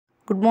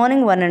Good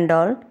morning, one and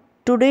all.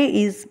 Today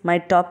is my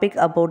topic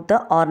about the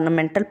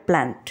ornamental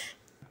plant.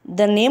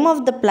 The name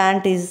of the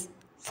plant is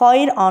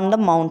Fire on the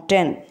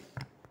Mountain.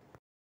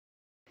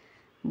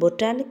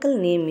 Botanical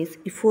name is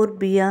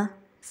Euphorbia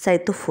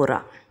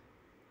cythophora.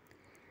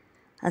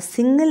 A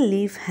single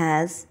leaf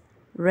has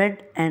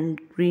red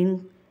and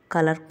green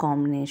color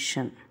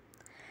combination.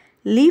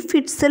 Leaf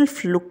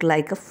itself look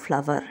like a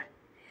flower.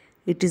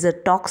 It is a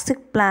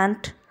toxic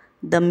plant.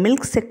 The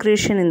milk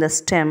secretion in the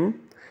stem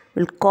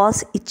will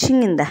cause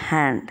itching in the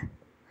hand.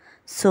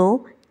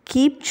 So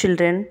keep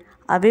children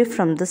away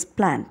from this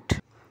plant.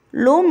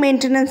 Low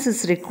maintenance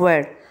is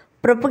required.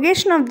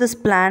 Propagation of this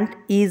plant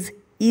is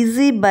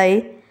easy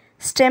by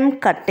stem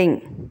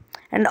cutting,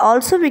 and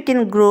also we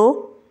can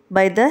grow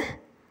by the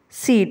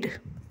seed.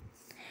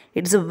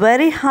 It's a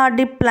very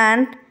hardy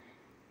plant.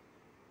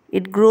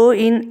 It grows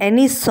in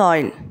any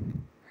soil.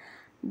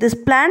 This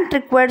plant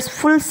requires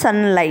full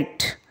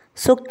sunlight,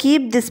 so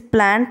keep this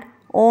plant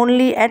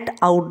only at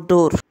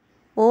outdoor.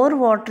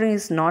 Overwatering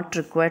is not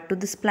required to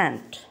this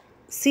plant.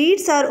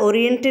 Seeds are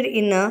oriented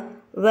in a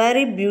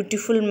very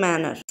beautiful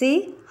manner.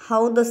 See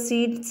how the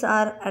seeds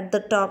are at the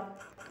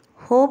top.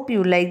 Hope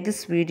you like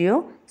this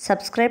video.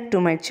 Subscribe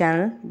to my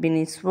channel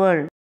Binny's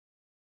World.